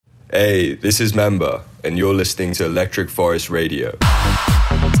Hey, this is Member, and you're listening to Electric Forest Radio.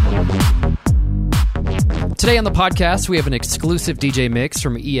 Today on the podcast, we have an exclusive DJ mix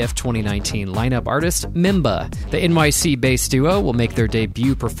from EF 2019 lineup artist Memba. The NYC-based duo will make their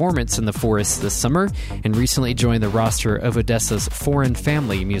debut performance in the Forest this summer and recently joined the roster of Odessa's Foreign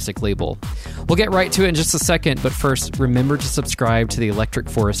Family music label. We'll get right to it in just a second, but first, remember to subscribe to the Electric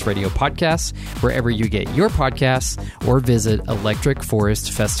Forest Radio podcast wherever you get your podcasts or visit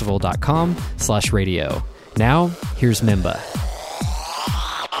electricforestfestival.com/radio. Now, here's Memba.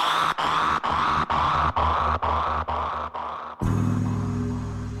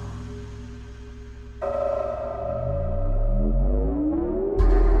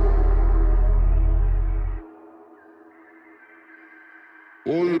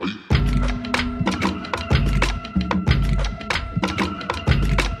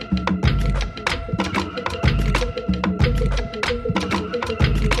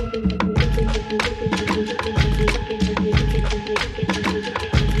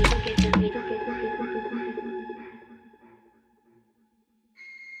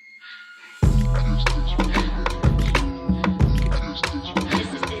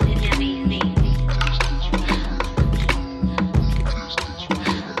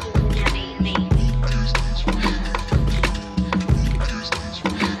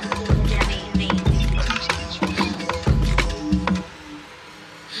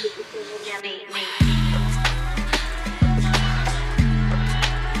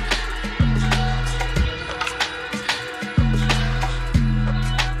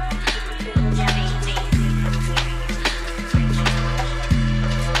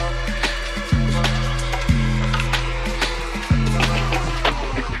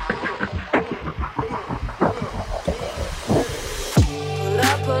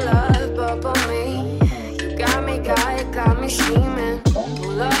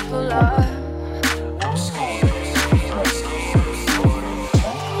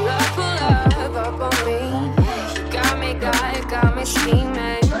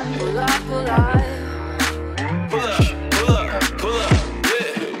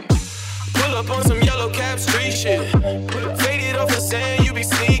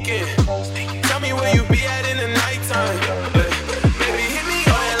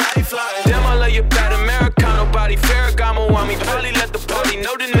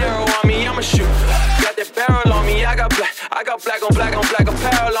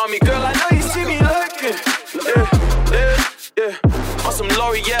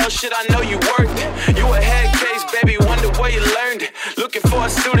 Shit, I know you worked it. You a head case, baby, wonder where you learned it. Looking for a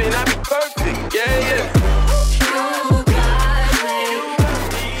student, I'd be perfect. Yeah, yeah.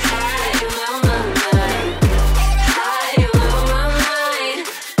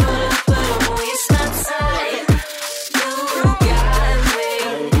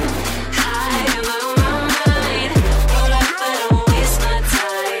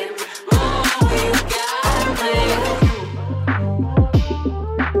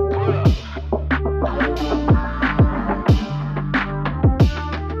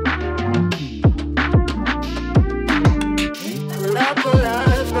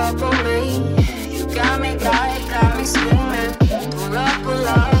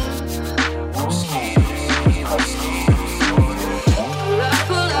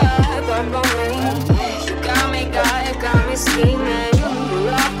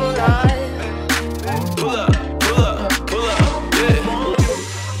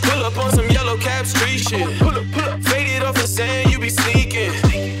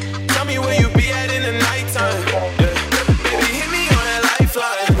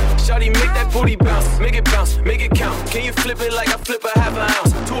 Can you flip it like I flip a half an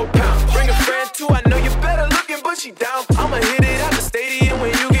ounce to a pound? Bring a friend too, I know you're better looking, but she down. I'ma hit it at the stadium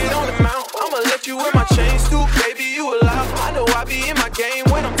when you get on the mount. I'ma let you wear my chains too, baby, you allowed. I know I be in my game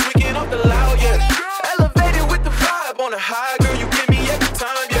when I'm tweaking off the loud, yeah. Elevated with the vibe on a high, girl, you give me every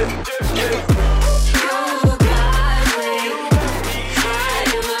time, yeah, yeah.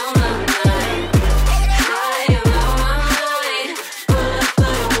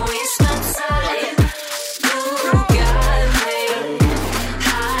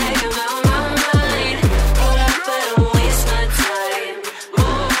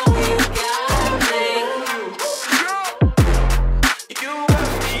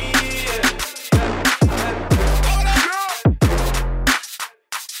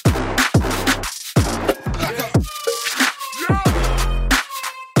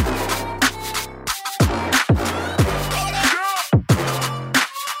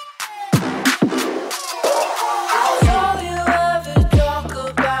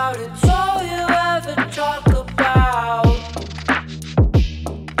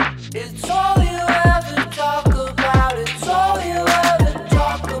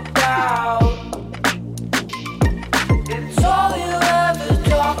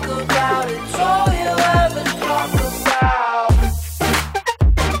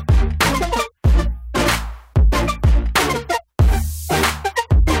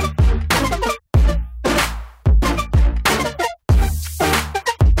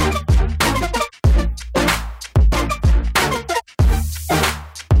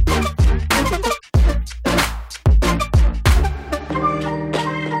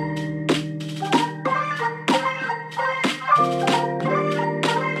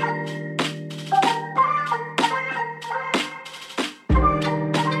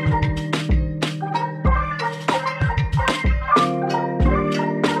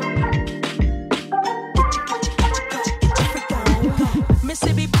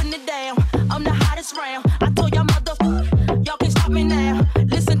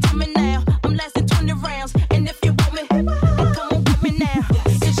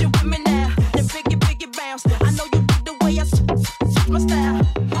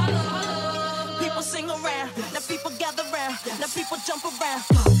 jump around.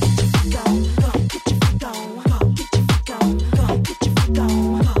 Go, get your feet on, get your feet on, go, get your feet on, go, get your feet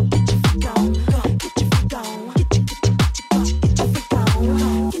on, go, get your feet on, go, get your feet on, get your feet on, get your feet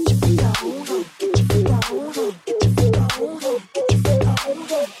on, get your feet on, go, get your feet on, go, get your feet on, go, get your feet on, go, get your feet on,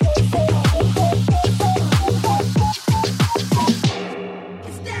 go.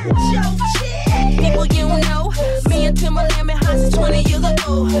 Is that your shit? People you know, me and Timberland been hot since 20 years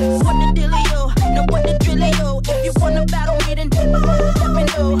ago. What the dealio? Know what the drillio? If you wanna battle me, then let me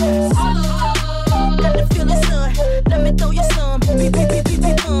know. Got the feeling, son. Let me throw you some. Beep, beep, beep, beep,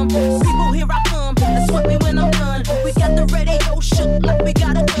 beep, people, here I come. That's what me when I'm done. We got the radio shook like we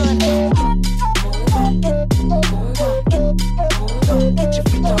got a gun. Get your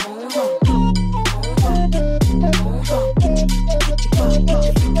feet on.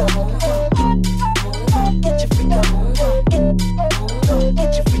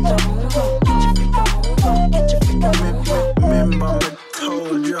 Remember, I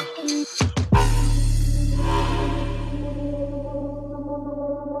told ya.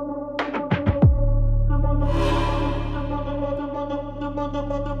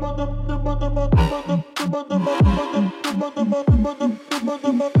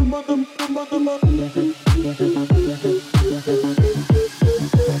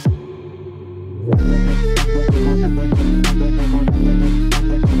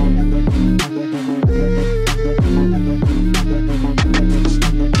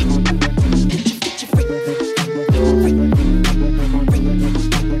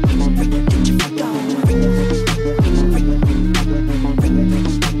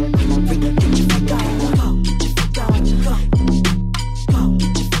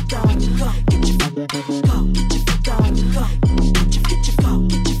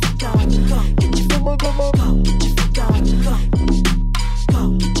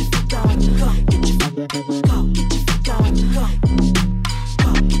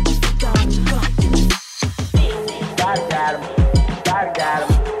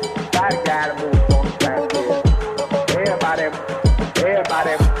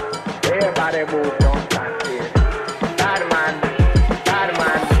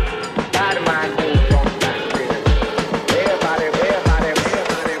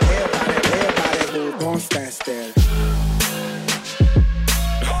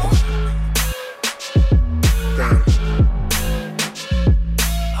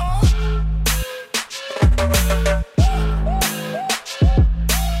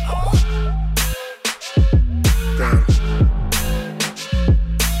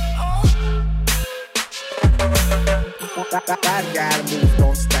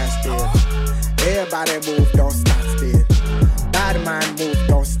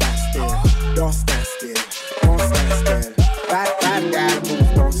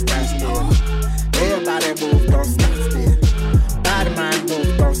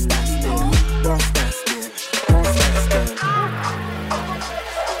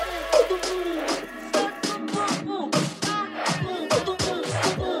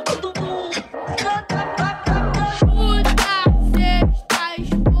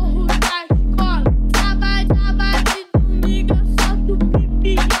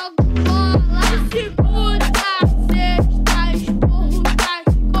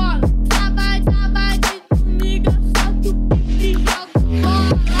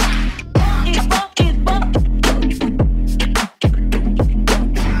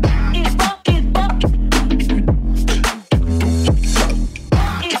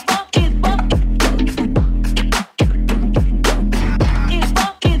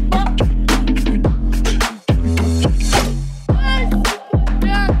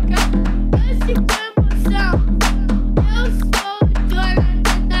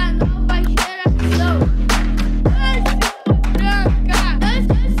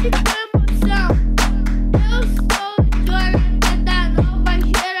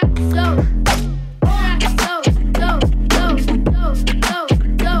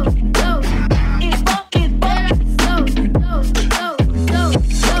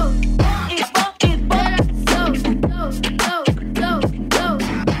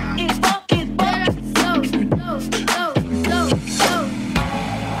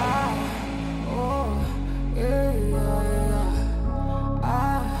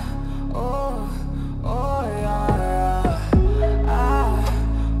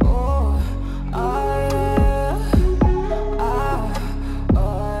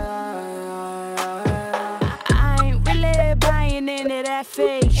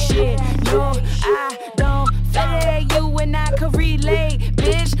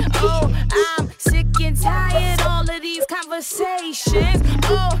 conversations.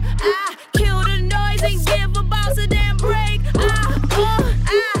 Oh, I kill the noise and give a boss a damn break.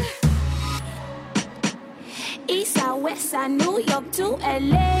 Westside, New York to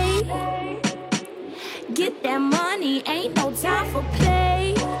LA. Get that money, ain't no time for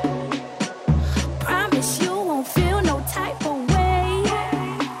play. Promise you won't feel no type of way.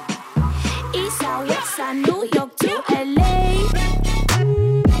 Eastside, Westside, New York to LA.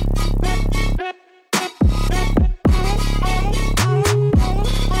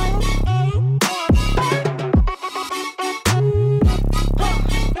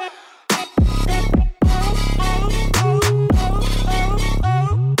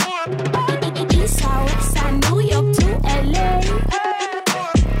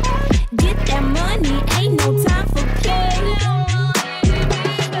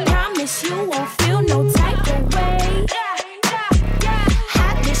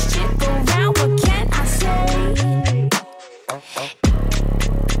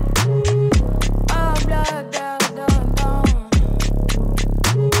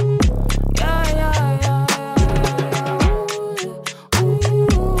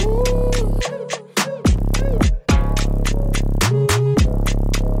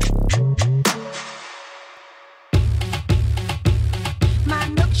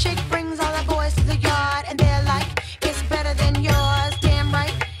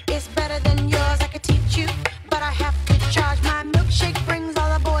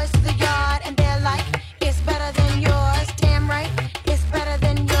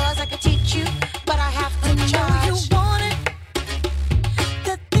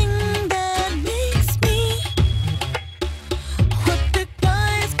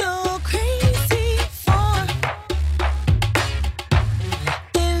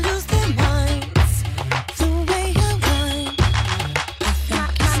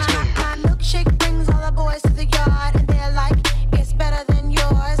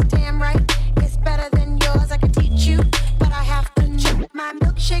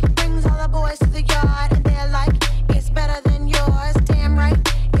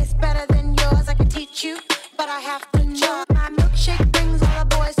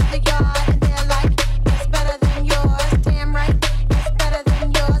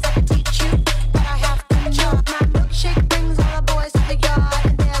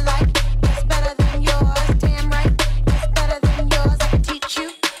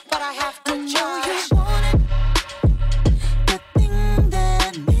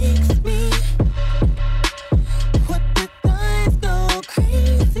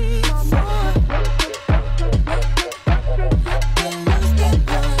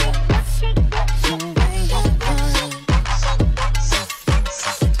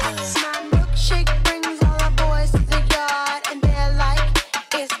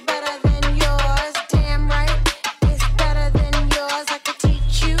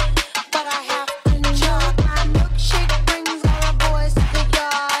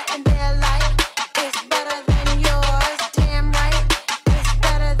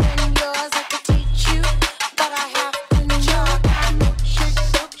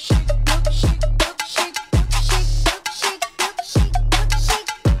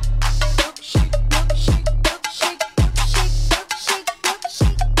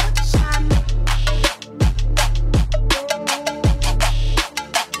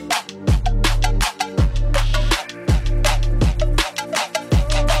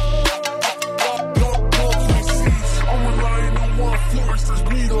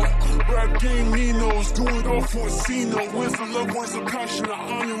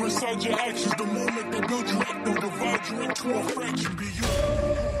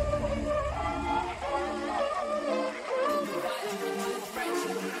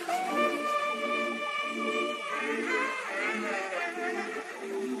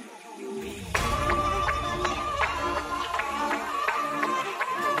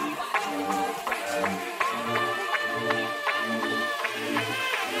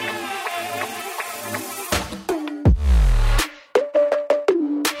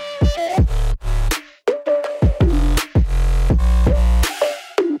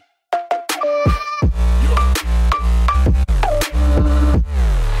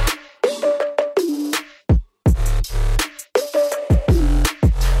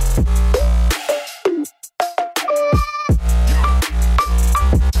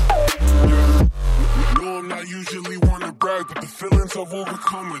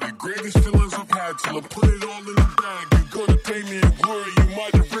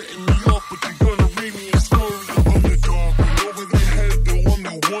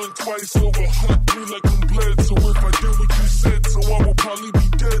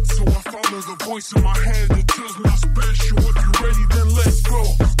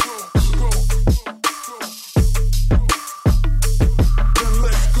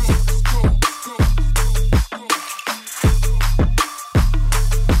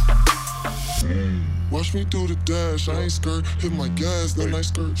 push, I ain't skirt. Hit my gas, then I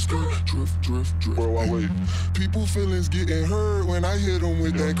skirt. Drift. Bro, I wait. People feelings getting hurt when I hit them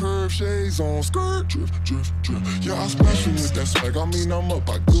with that curve shades on. Skirt. Drift. Yeah, I splash them with that swag. I mean, I'm up.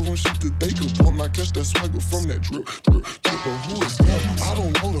 I give them shit that they could bump. I catch that swagger from that drip. But who is them? I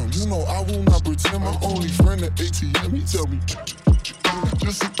don't know them. You know, I will not pretend. My only friend at ATM, he tell me.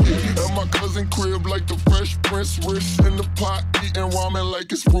 Just a kid at my cousin crib like the Fresh Prince. Wrist in the pot, eating ramen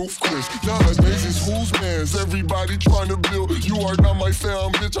like it's Roof Chris. Nowadays it's whose man's? Everybody trying to build. You are not my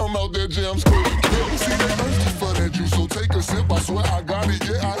fam, bitch, I'm out there jam school. See, they thirsty for that juice, so take a sip. I swear I got it,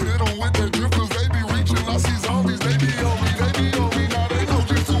 yeah, I hit them with that drip. Cause they be reaching, I see zombies, they be on me. Now they know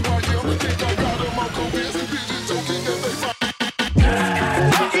just who I am. I think I got them, I'm convinced. Bitches joking that they fight.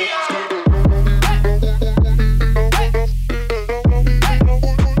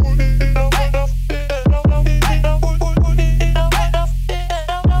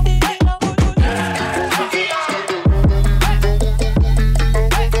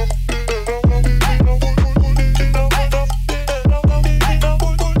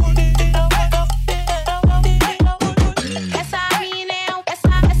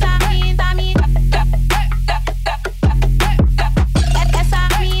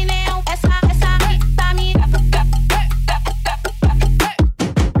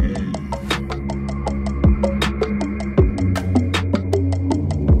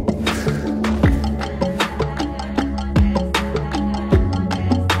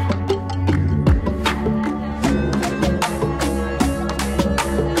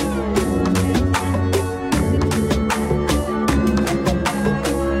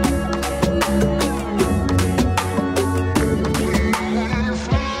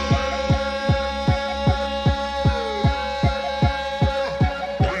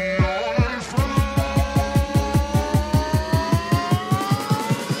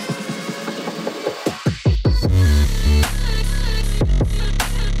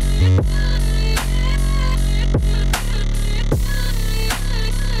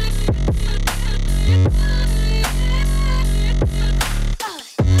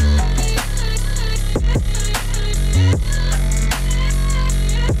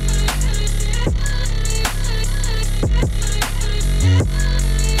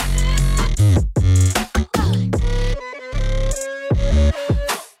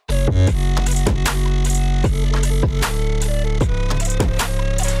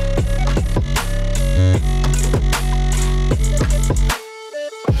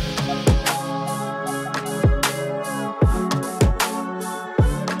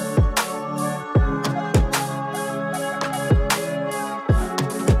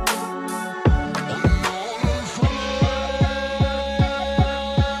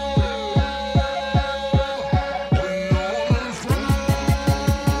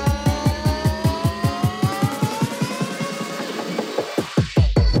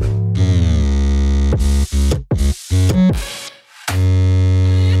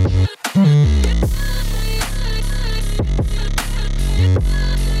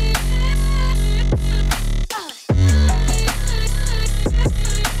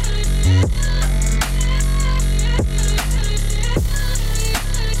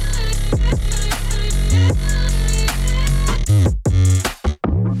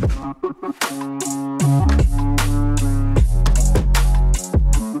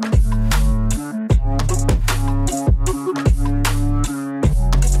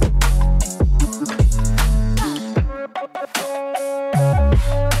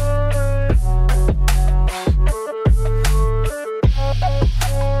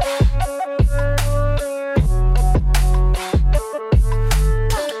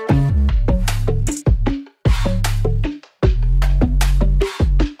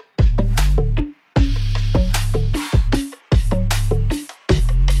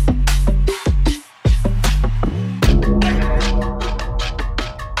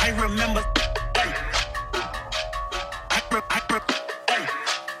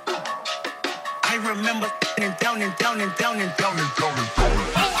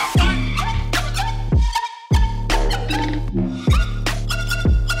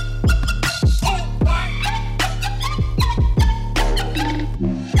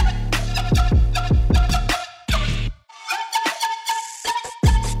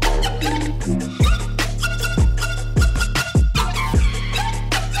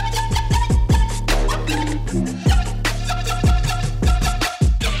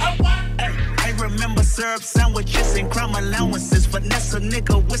 syrup sandwiches and crime allowances. Finesse a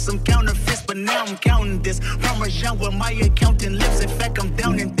nigga with some counterfeits, but now I'm counting this. Parmesan with my accountant lips. In fact, I'm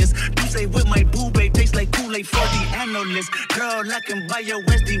down in this. You say with my boo babe, tastes like Kool-Aid for the analyst. Girl, I can buy your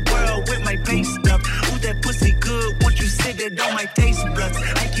Westie world with my pay stuff. that pussy good. Once you sit it on my taste buds,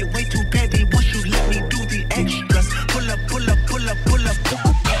 I get way too petty once you let me do the extras. Pull up, pull up, pull up, pull up.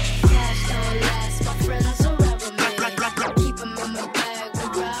 Cash don't last, my friends are around me. Keep 'em in my bag, we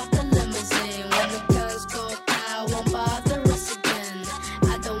drive the limousine. When the guns go by, won't bother us again.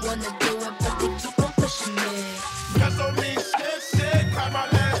 I don't wanna do it, but they keep on pushing me. Cash on me, shit, got my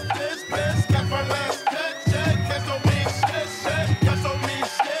last bitch, got my last check. Cash on me, shit, cash on me,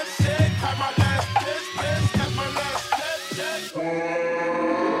 shit, got my last bitch, got my last check.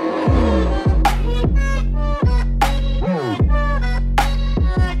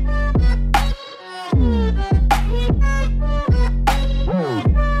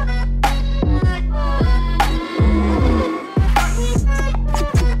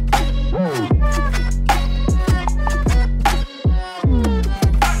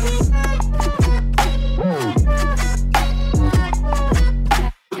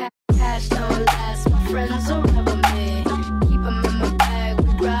 Cash don't last, my friends are around me. Keep 'em in my bag,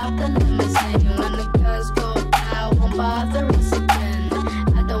 we drive the limousine. When the guns go by, won't bother us again.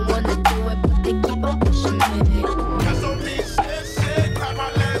 I don't wanna do it, but they keep on pushing me. Cash on me, shit, got my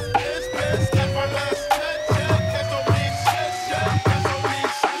last bitch, got my last check. Cash on me, shit, cash on me,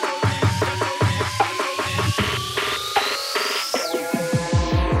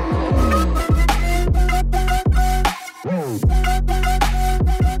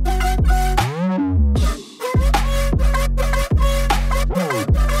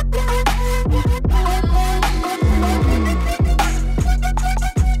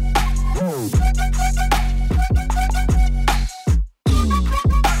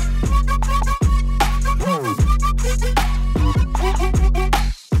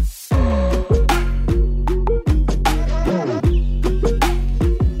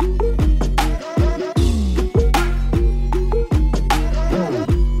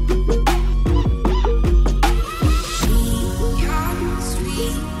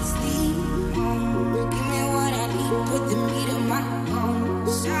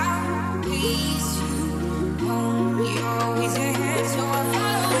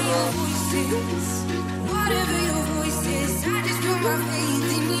 Whatever your voice is, I just put my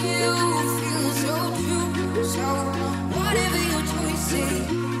faith in you. Feel so true. So whatever your choice is,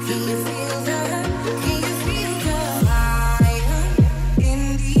 can you feel the fire in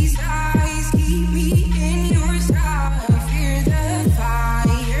these eyes? Keep me in your sight. Fear the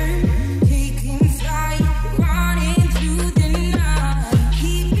fire, taking flight, running through the night.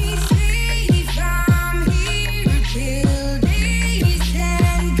 Keep me safe. I'm here till days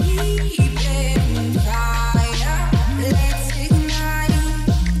and keep it fire. Let's ignite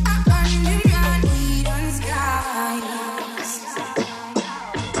under my neon skies.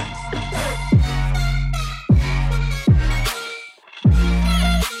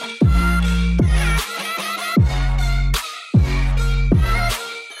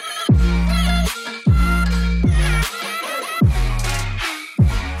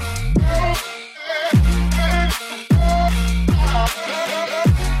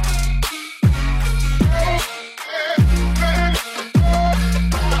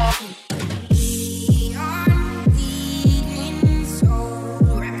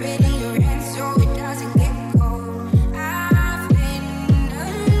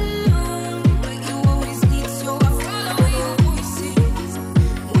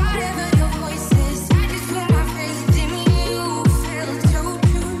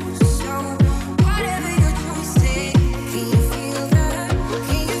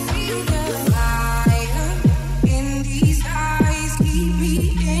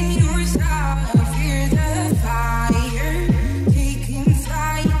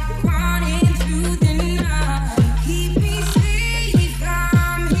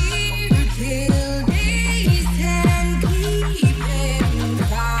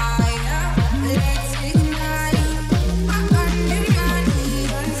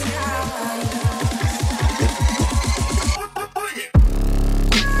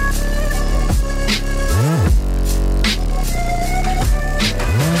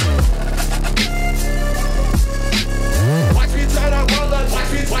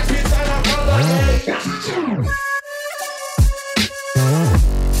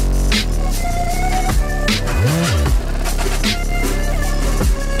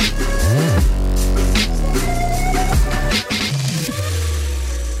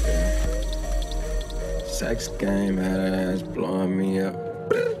 Sex game, had her ass blowing me up.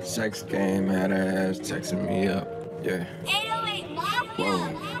 Sex game, had her ass texting me up. Yeah. Whoa.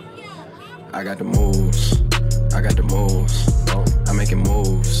 I got the moves. I got the moves. I'm making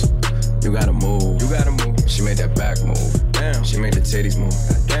moves. You gotta move. You gotta move. She made that back move. Damn. She made the titties move.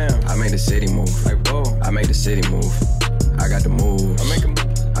 Damn. I made the city move. Like whoa. I made the city move. I got the moves. I make 'em.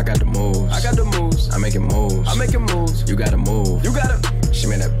 I got the moves. I got the moves. I making moves. I'm making moves. You gotta move. You gotta. She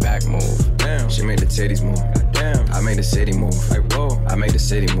made that back move. Damn. She made the titties move. Damn. I made the city move. Like whoa. I made the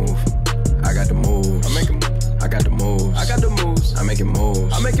city move. I got the moves. I make 'em. I got the moves. I got the moves. I'm making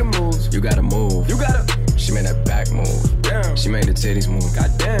moves. I'm making moves. You gotta move. You gotta. She made that back move. Damn. She made the titties move.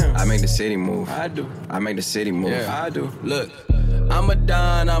 Goddamn. I make the city move. I do. I make the city move. Yeah, I do. Look. I'm a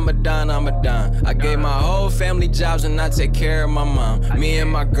don. I gave my whole family jobs and I take care of my mom. Me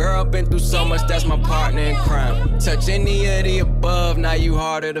and my girl been through so much, that's my partner in crime. Touch any of the above, now you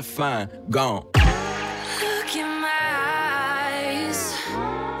harder to find. Gone. Look in my eyes,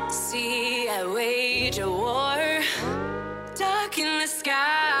 see I wage a war. Dark in the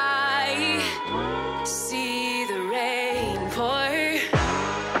sky, see the rain pour.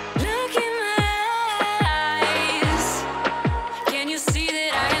 Look in my eyes, can you see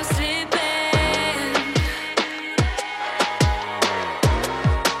that I am slipping?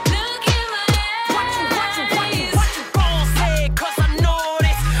 Look in my eyes. What you gon' say? 'Cause I know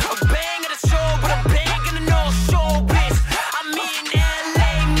this. A bang at the show, but a bang in the no show, bitch. I'm in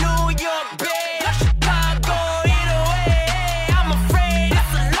LA, New York, bitch. Chicago, either way. I'm afraid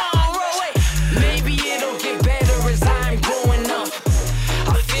it's a long road. Maybe it'll get better as I'm growing up.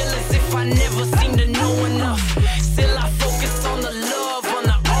 I feel as if I never seem to know enough. Still I focus on the love, on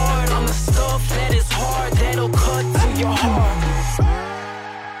the art, on the stuff that is hard, that'll cut to your heart.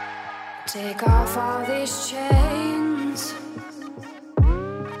 Take off all these chains,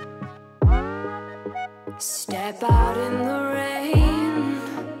 step out in the rain.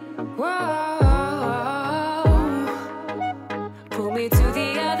 Whoa, pull me to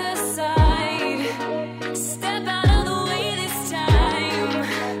the other side. Step out of the way this time.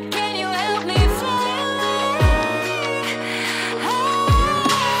 Can you help me fly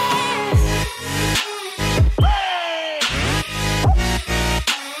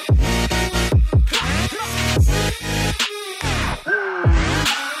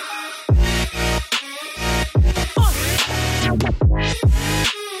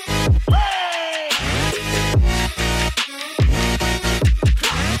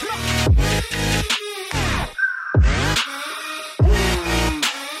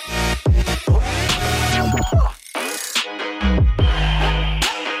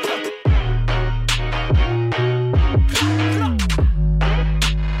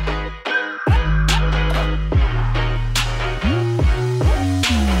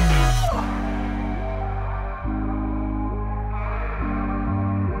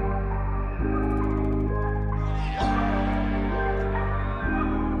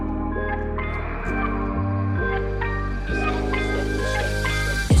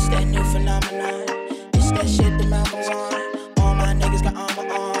It's that new phenomenon. It's that shit the mouth was on. All my niggas got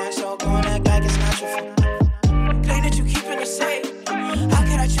armor on, so go and act like it's not your fault.